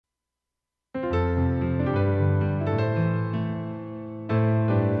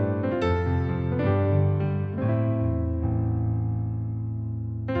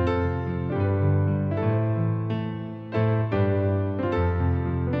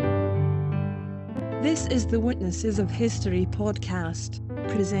This is the Witnesses of History podcast,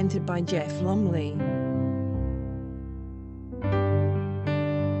 presented by Jeff Lumley.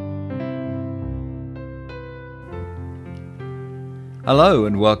 Hello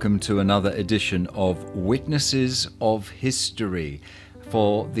and welcome to another edition of Witnesses of History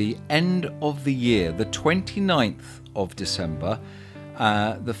for the end of the year, the 29th of December.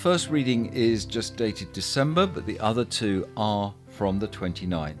 The first reading is just dated December, but the other two are from the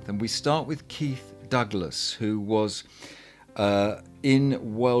 29th. And we start with Keith Douglas, who was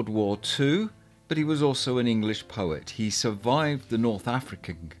in World War II, but he was also an English poet. He survived the North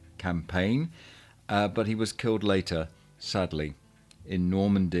African campaign, but he was killed later, sadly, in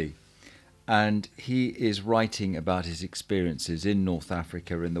Normandy. And he is writing about his experiences in North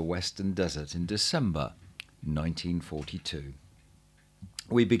Africa in the Western Desert in December 1942.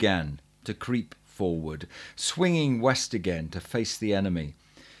 We began to creep forward, swinging west again to face the enemy.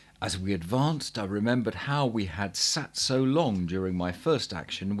 As we advanced, I remembered how we had sat so long during my first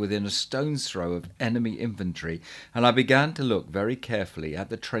action within a stone's throw of enemy infantry, and I began to look very carefully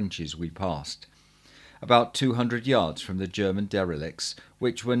at the trenches we passed. About 200 yards from the German derelicts,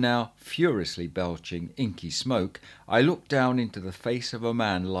 which were now furiously belching inky smoke, I looked down into the face of a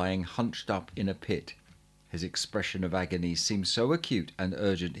man lying hunched up in a pit. His expression of agony seemed so acute and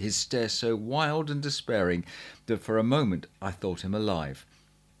urgent, his stare so wild and despairing, that for a moment I thought him alive.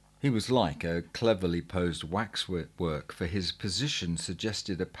 He was like a cleverly posed waxwork, for his position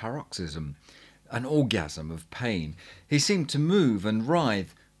suggested a paroxysm, an orgasm of pain. He seemed to move and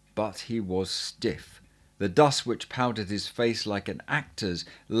writhe, but he was stiff. The dust which powdered his face like an actor's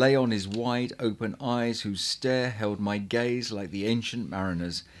lay on his wide-open eyes, whose stare held my gaze like the ancient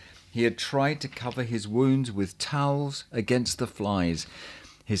mariner's. He had tried to cover his wounds with towels against the flies.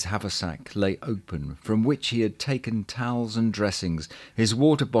 His haversack lay open, from which he had taken towels and dressings. His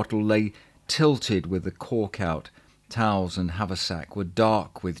water bottle lay tilted with the cork out. Towels and haversack were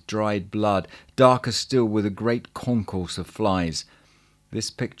dark with dried blood, darker still with a great concourse of flies. This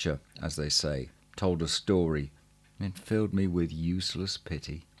picture, as they say, told a story. It filled me with useless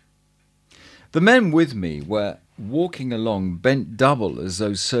pity. The men with me were walking along bent double as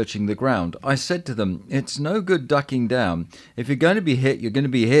though searching the ground. I said to them, "It's no good ducking down. If you're going to be hit, you're going to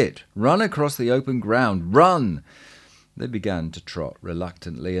be hit. Run across the open ground. Run!" They began to trot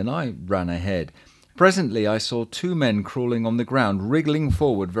reluctantly, and I ran ahead. Presently I saw two men crawling on the ground, wriggling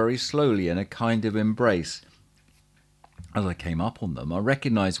forward very slowly in a kind of embrace. As I came up on them, I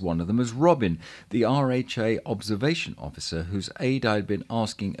recognized one of them as Robin, the RHA observation officer whose aid I had been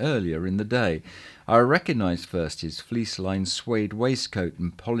asking earlier in the day. I recognized first his fleece-lined suede waistcoat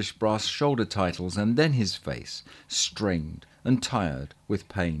and polished brass shoulder titles, and then his face, strained and tired with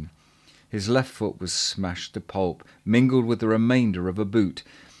pain. His left foot was smashed to pulp, mingled with the remainder of a boot.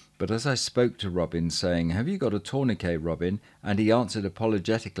 But as I spoke to Robin, saying, "Have you got a tourniquet, Robin?" and he answered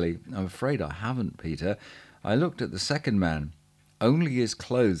apologetically, "I'm afraid I haven't, Peter," I looked at the second man. Only his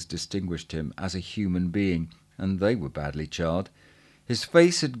clothes distinguished him as a human being, and they were badly charred. His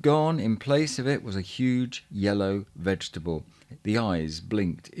face had gone. In place of it was a huge yellow vegetable. The eyes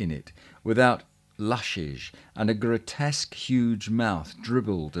blinked in it, without lashes, and a grotesque huge mouth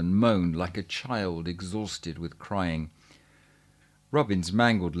dribbled and moaned like a child exhausted with crying. Robin's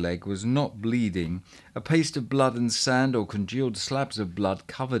mangled leg was not bleeding. A paste of blood and sand or congealed slabs of blood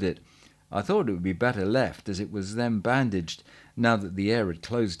covered it. I thought it would be better left, as it was then bandaged, now that the air had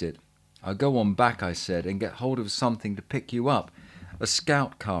closed it. "I'll go on back," I said, "and get hold of something to pick you up. A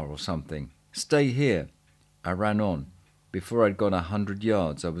scout car or something. Stay here." I ran on. Before I'd gone 100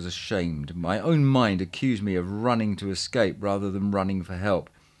 yards, I was ashamed. My own mind accused me of running to escape rather than running for help.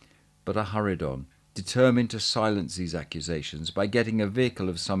 But I hurried on, determined to silence these accusations by getting a vehicle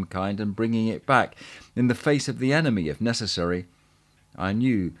of some kind and bringing it back, in the face of the enemy if necessary. I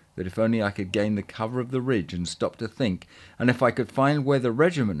knew that if only I could gain the cover of the ridge and stop to think, and if I could find where the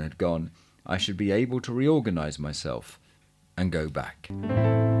regiment had gone, I should be able to reorganize myself and go back.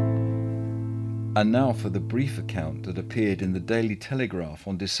 And now for the brief account that appeared in the Daily Telegraph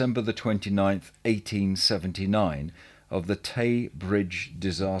on December the 29th, 1879, of the Tay Bridge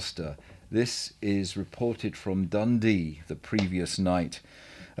disaster. This is reported from Dundee the previous night.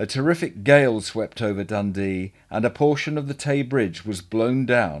 A terrific gale swept over Dundee, and a portion of the Tay Bridge was blown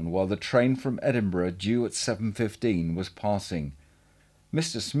down while the train from Edinburgh, due at 7:15, was passing.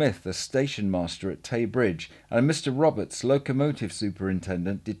 Mr. Smith, the station master at Tay Bridge, and Mr. Roberts, locomotive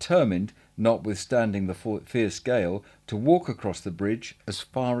superintendent, determined, notwithstanding the fierce gale, to walk across the bridge as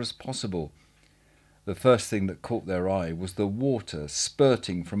far as possible. The first thing that caught their eye was the water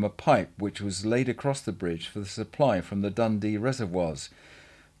spurting from a pipe which was laid across the bridge for the supply from the Dundee reservoirs.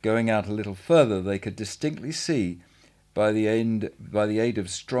 Going out a little further, they could distinctly see, by the aid of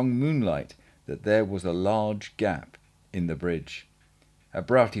strong moonlight, that there was a large gap in the bridge. At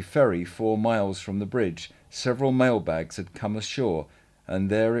Broughty Ferry, 4 miles from the bridge, several mailbags had come ashore, and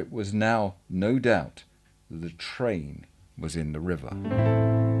there it was now no doubt that the train was in the river.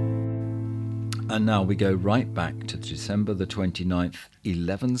 And now we go right back to December the 29th,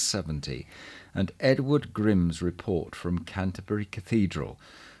 1170, and Edward Grimm's report from Canterbury Cathedral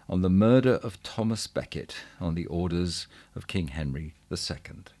on the murder of Thomas Becket on the orders of King Henry II.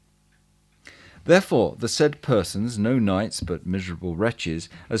 Therefore the said persons, no knights but miserable wretches,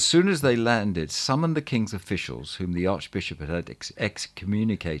 as soon as they landed, summoned the king's officials, whom the archbishop had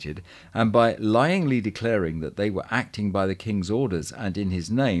excommunicated, and by lyingly declaring that they were acting by the king's orders and in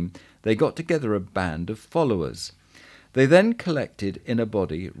his name, they got together a band of followers. They then collected in a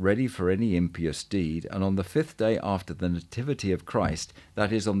body, ready for any impious deed, and on the 5th day after the Nativity of Christ,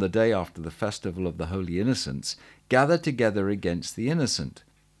 that is, on the day after the festival of the Holy Innocents, gathered together against the innocent.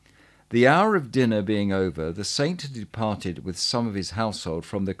 The hour of dinner being over, the saint had departed with some of his household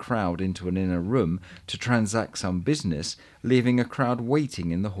from the crowd into an inner room to transact some business, leaving a crowd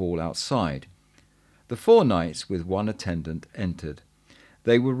waiting in the hall outside. The 4 knights, with one attendant, entered.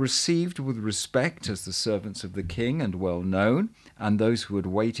 They were received with respect as the servants of the king and well known, and those who had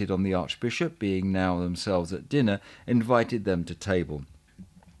waited on the archbishop, being now themselves at dinner, invited them to table.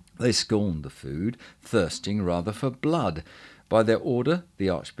 They scorned the food, thirsting rather for blood. By their order, the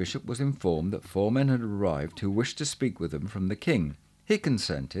archbishop was informed that 4 men had arrived who wished to speak with him from the king. He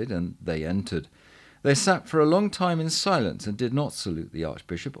consented, and they entered. They sat for a long time in silence and did not salute the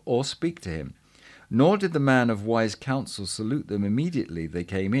archbishop or speak to him. Nor did the man of wise counsel salute them immediately they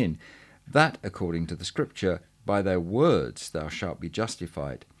came in, that, according to the scripture, by their words thou shalt be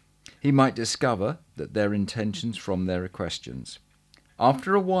justified. He might discover that their intentions from their questions.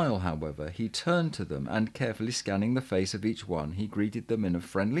 After a while, however, he turned to them, and carefully scanning the face of each one, he greeted them in a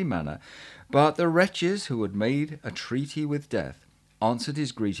friendly manner, but the wretches who had made a treaty with death answered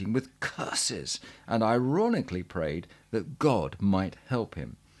his greeting with curses, and ironically prayed that God might help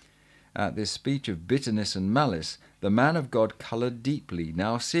him. At this speech of bitterness and malice, the man of God coloured deeply,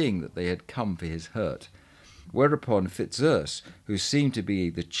 now seeing that they had come for his hurt. Whereupon Fitzurse, who seemed to be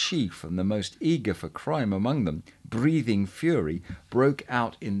the chief and the most eager for crime among them, breathing fury, broke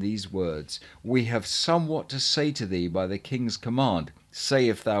out in these words, We have somewhat to say to thee by the king's command. Say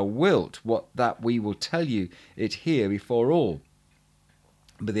if thou wilt, what that we will tell you it here before all.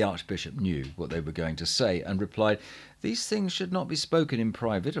 But the archbishop knew what they were going to say, and replied, These things should not be spoken in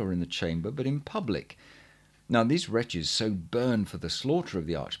private or in the chamber, but in public. Now these wretches so burned for the slaughter of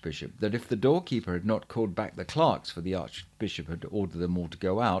the archbishop that if the doorkeeper had not called back the clerks, for the archbishop had ordered them all to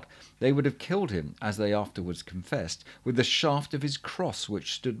go out, they would have killed him, as they afterwards confessed, with the shaft of his cross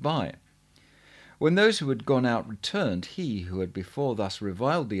which stood by. When those who had gone out returned, he who had before thus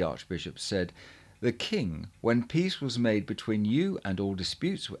reviled the archbishop said, The king, when peace was made between you and all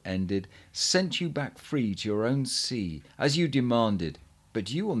disputes were ended, sent you back free to your own see, as you demanded. But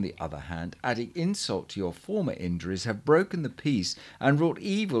you, on the other hand, adding insult to your former injuries, have broken the peace and wrought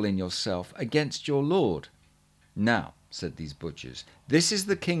evil in yourself against your lord. Now, said these butchers, this is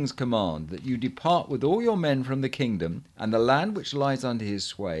the king's command, that you depart with all your men from the kingdom and the land which lies under his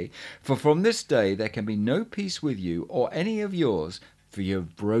sway, for from this day there can be no peace with you or any of yours, for you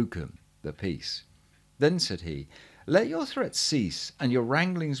have broken the peace. Then said he, Let your threats cease, and your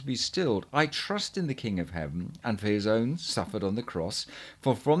wranglings be stilled. I trust in the King of heaven, and for his own suffered on the cross,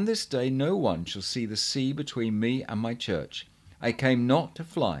 for from this day no one shall see the sea between me and my church. I came not to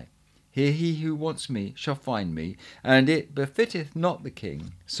fly. Here he who wants me shall find me, and it befitteth not the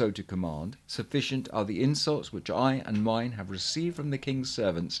king so to command. Sufficient are the insults which I and mine have received from the king's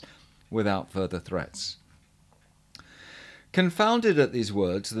servants, without further threats. Confounded at these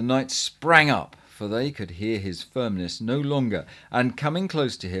words, the knights sprang up, for they could hear his firmness no longer, and coming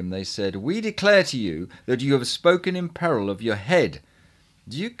close to him, they said, We declare to you that you have spoken in peril of your head.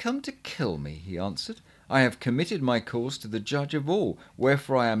 Do you come to kill me? He answered. I have committed my cause to the judge of all,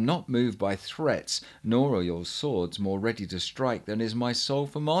 wherefore I am not moved by threats, nor are your swords more ready to strike than is my soul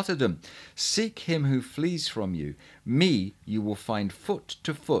for martyrdom. Seek him who flees from you. Me you will find foot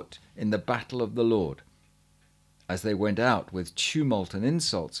to foot in the battle of the Lord. As they went out with tumult and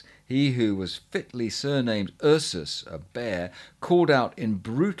insults, he who was fitly surnamed Ursus, a bear, called out in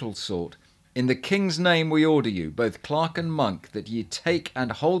brutal sort, In the king's name we order you, both clerk and monk, that ye take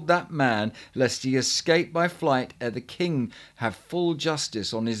and hold that man, lest he escape by flight, ere the king have full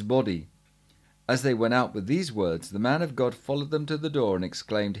justice on his body. As they went out with these words, the man of God followed them to the door and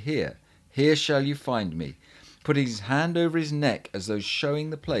exclaimed, Here shall you find me. putting his hand over his neck as though showing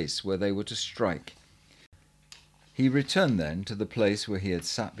the place where they were to strike. He returned then to the place where he had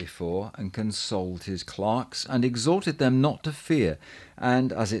sat before, and consoled his clerks, and exhorted them not to fear,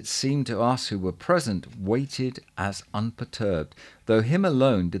 and, as it seemed to us who were present, waited as unperturbed, though him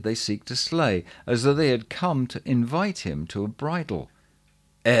alone did they seek to slay, as though they had come to invite him to a bridal.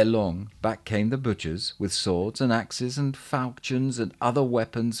 Ere long back came the butchers, with swords and axes and falchions and other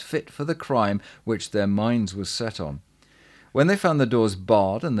weapons fit for the crime which their minds were set on. When they found the doors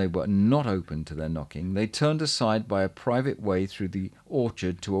barred and they were not open to their knocking, they turned aside by a private way through the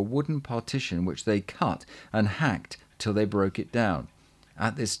orchard to a wooden partition which they cut and hacked till they broke it down.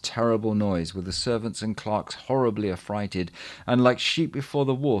 At this terrible noise were the servants and clerks horribly affrighted, and like sheep before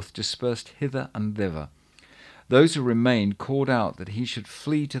the wolf dispersed hither and thither. Those who remained called out that he should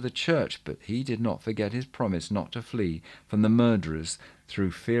flee to the church, but he did not forget his promise not to flee from the murderers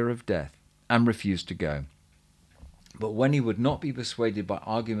through fear of death, and refused to go. But when he would not be persuaded by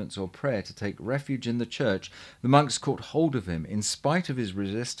arguments or prayer to take refuge in the church, the monks caught hold of him in spite of his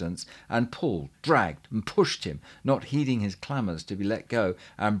resistance, and pulled, dragged, and pushed him, not heeding his clamours to be let go,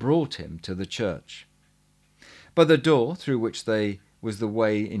 and brought him to the church. But the door through which was the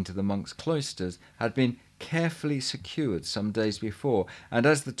way into the monks' cloisters had been carefully secured some days before, and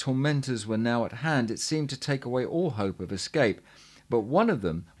as the tormentors were now at hand, it seemed to take away all hope of escape. But one of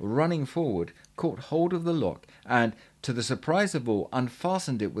them, running forward, caught hold of the lock, and, to the surprise of all,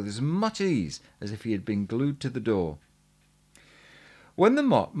 unfastened it with as much ease as if he had been glued to the door. When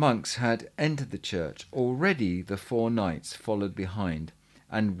the monks had entered the church, already the 4 knights followed behind,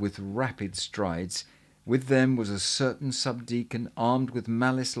 and with rapid strides. With them was a certain subdeacon, armed with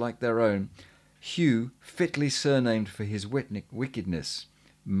malice like their own, Hugh, fitly surnamed for his wickedness,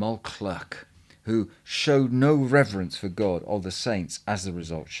 Mulclerc, who showed no reverence for God or the saints, as the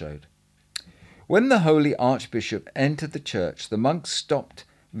result showed. When the holy archbishop entered the church, the monks stopped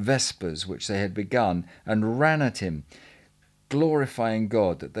vespers which they had begun, and ran at him, glorifying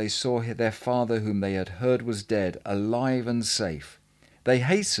God that they saw their father whom they had heard was dead, alive and safe. They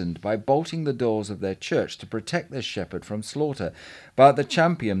hastened by bolting the doors of their church to protect their shepherd from slaughter. But the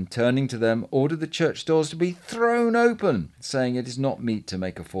champion, turning to them, ordered the church doors to be thrown open, saying, "It is not meet to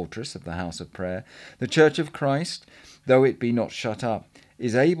make a fortress of the house of prayer. The church of Christ, though it be not shut up,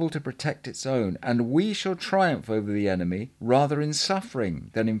 is able to protect its own, and we shall triumph over the enemy rather in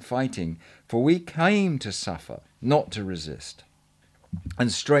suffering than in fighting, for we came to suffer, not to resist."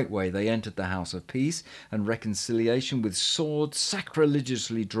 And straightway they entered the house of peace and reconciliation with swords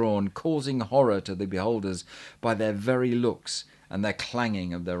sacrilegiously drawn, causing horror to the beholders by their very looks and their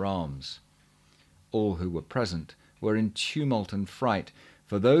clanging of their arms. All who were present were in tumult and fright,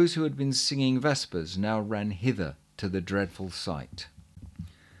 for those who had been singing vespers now ran hither to the dreadful sight.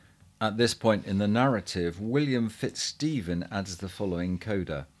 At this point in the narrative, William Fitzstephen adds the following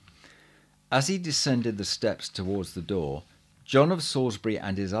coda. As he descended the steps towards the door, John of Salisbury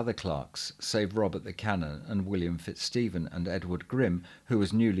and his other clerks, save Robert the Canon and William Fitzstephen and Edward Grim, who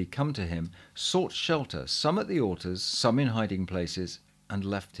was newly come to him, sought shelter, some at the altars, some in hiding places, and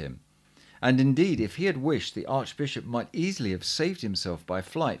left him. And indeed, if he had wished, the archbishop might easily have saved himself by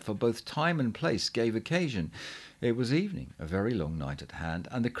flight, for both time and place gave occasion. It was evening, a very long night at hand,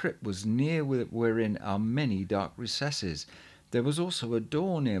 and the crypt was near wherein are many dark recesses. There was also a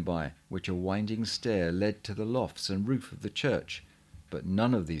door nearby, which a winding stair led to the lofts and roof of the church, but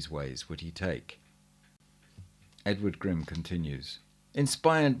none of these ways would he take. Edward Grim continues.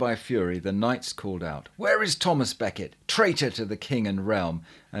 Inspired by fury, the knights called out, "Where is Thomas Becket, traitor to the king and realm?"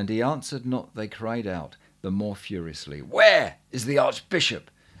 And he answered not. They cried out the more furiously, "Where is the archbishop?"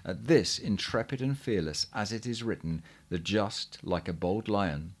 At this, intrepid and fearless, as it is written, "The just, like a bold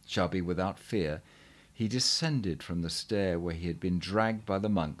lion, shall be without fear," he descended from the stair where he had been dragged by the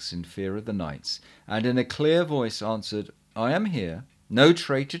monks in fear of the knights, and in a clear voice answered, "I am here, no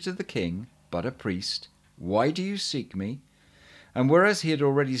traitor to the king, but a priest. Why do you seek me?" And whereas he had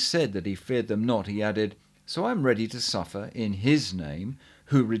already said that he feared them not, he added, "So I am ready to suffer in his name,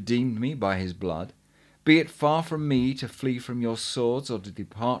 who redeemed me by his blood. Be it far from me to flee from your swords or to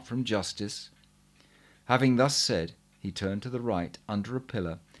depart from justice." Having thus said, he turned to the right under a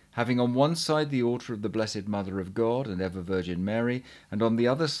pillar, having on one side the altar of the Blessed Mother of God and Ever Virgin Mary, and on the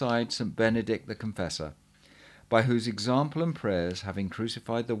other side St. Benedict the Confessor, by whose example and prayers, having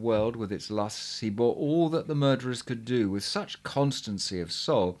crucified the world with its lusts, he bore all that the murderers could do with such constancy of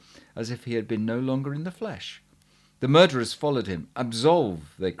soul as if he had been no longer in the flesh. The murderers followed him.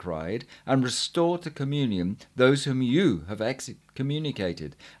 "Absolve," they cried, "and restore to communion those whom you have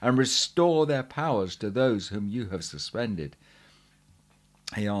excommunicated, and restore their powers to those whom you have suspended."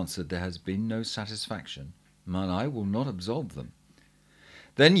 He answered, "There has been no satisfaction. and I will not absolve them."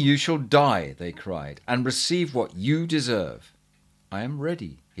 "Then you shall die," they cried, "and receive what you deserve." "I am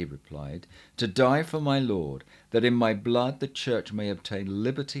ready," he replied, "to die for my Lord, that in my blood the church may obtain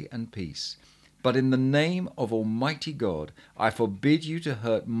liberty and peace. But in the name of Almighty God, I forbid you to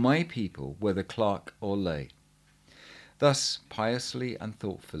hurt my people, whether clerk or lay." Thus piously and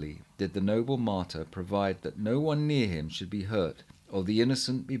thoughtfully did the noble martyr provide that no one near him should be hurt, or the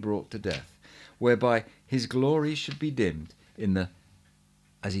innocent be brought to death, whereby his glory should be dimmed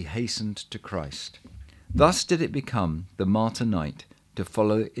as he hastened to Christ. Thus did it become the martyr knight to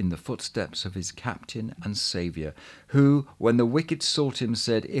follow in the footsteps of his captain and saviour, who, when the wicked sought him,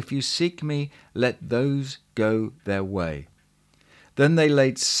 said, "If you seek me, let those go their way." Then they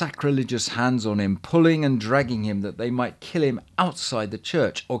laid sacrilegious hands on him, pulling and dragging him, that they might kill him outside the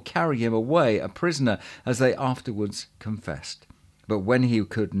church, or carry him away a prisoner, as they afterwards confessed. But when he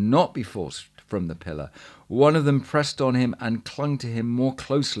could not be forced from the pillar, one of them pressed on him and clung to him more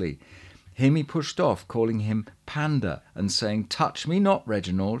closely. Him he pushed off, calling him Pander, and saying, "Touch me not,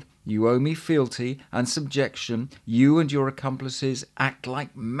 Reginald. You owe me fealty and subjection. You and your accomplices act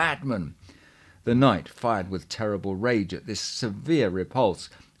like madmen." The knight, fired with terrible rage at this severe repulse,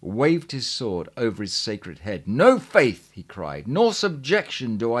 waved his sword over his sacred head. "No faith," he cried, "nor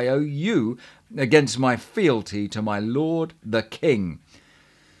subjection do I owe you against my fealty to my lord the king."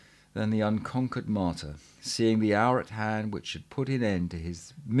 Then the unconquered martyr, seeing the hour at hand which should put an end to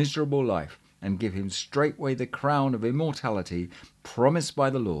his miserable life and give him straightway the crown of immortality promised by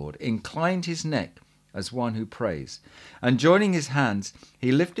the Lord, inclined his neck as one who prays, and joining his hands,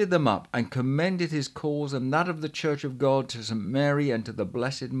 he lifted them up and commended his cause and that of the Church of God to St. Mary and to the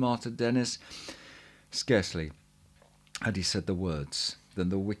blessed martyr Denis. Scarcely had he said the words than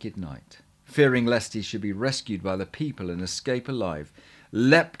the wicked knight, fearing lest he should be rescued by the people and escape alive,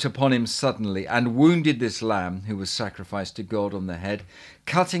 leapt upon him suddenly and wounded this lamb who was sacrificed to God on the head,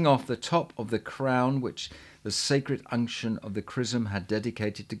 cutting off the top of the crown which the sacred unction of the chrism had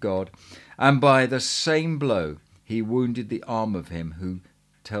dedicated to God, and by the same blow he wounded the arm of him who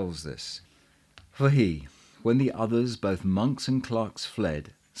tells this. For he, when the others, both monks and clerks,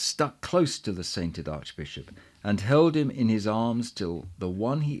 fled, stuck close to the sainted archbishop, and held him in his arms till the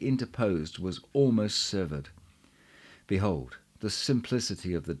one he interposed was almost severed. Behold, the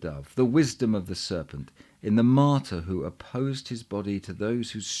simplicity of the dove, the wisdom of the serpent, in the martyr who opposed his body to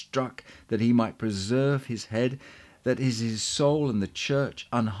those who struck that he might preserve his head, that is his soul and the church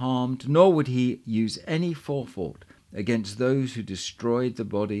unharmed, nor would he use any forethought against those who destroyed the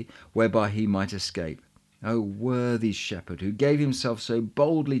body, whereby he might escape. O worthy shepherd, who gave himself so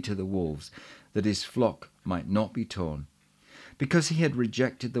boldly to the wolves, that his flock might not be torn. Because he had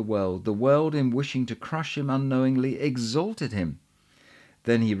rejected the world in wishing to crush him unknowingly exalted him.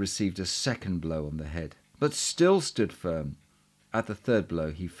 Then he received a second blow on the head, but still stood firm. At the third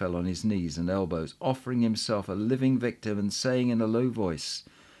blow he fell on his knees and elbows, offering himself a living victim and saying in a low voice,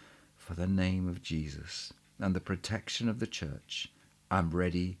 "For the name of Jesus and the protection of the church, I'm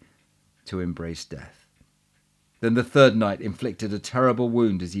ready to embrace death." Then the third knight inflicted a terrible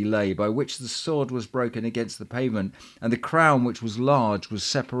wound as he lay, by which the sword was broken against the pavement, and the crown, which was large, was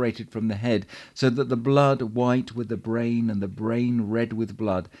separated from the head, so that the blood, white with the brain, and the brain red with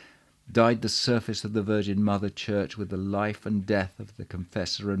blood, dyed the surface of the Virgin Mother Church with the life and death of the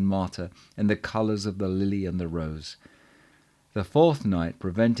confessor and martyr, in the colours of the lily and the rose. The fourth knight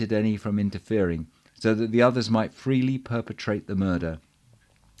prevented any from interfering, so that the others might freely perpetrate the murder.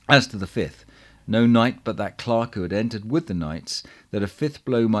 As to the fifth, no knight but that clerk who had entered with the knights, that a fifth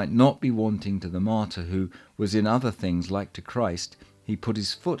blow might not be wanting to the martyr, who was in other things like to Christ, he put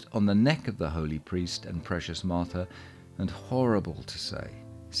his foot on the neck of the holy priest and precious martyr, and, horrible to say,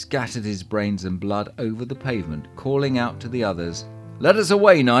 scattered his brains and blood over the pavement, calling out to the others, "Let us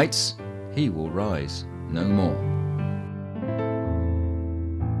away, knights! He will rise no more."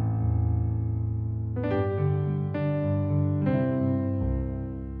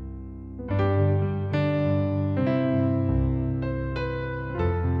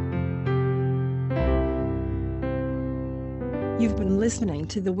 You've been listening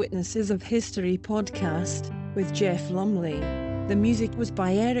to the Witnesses of History podcast with Jeff Lumley. The music was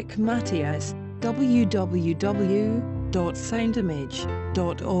by Eric Matthias.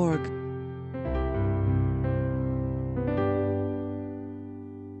 www.soundimage.org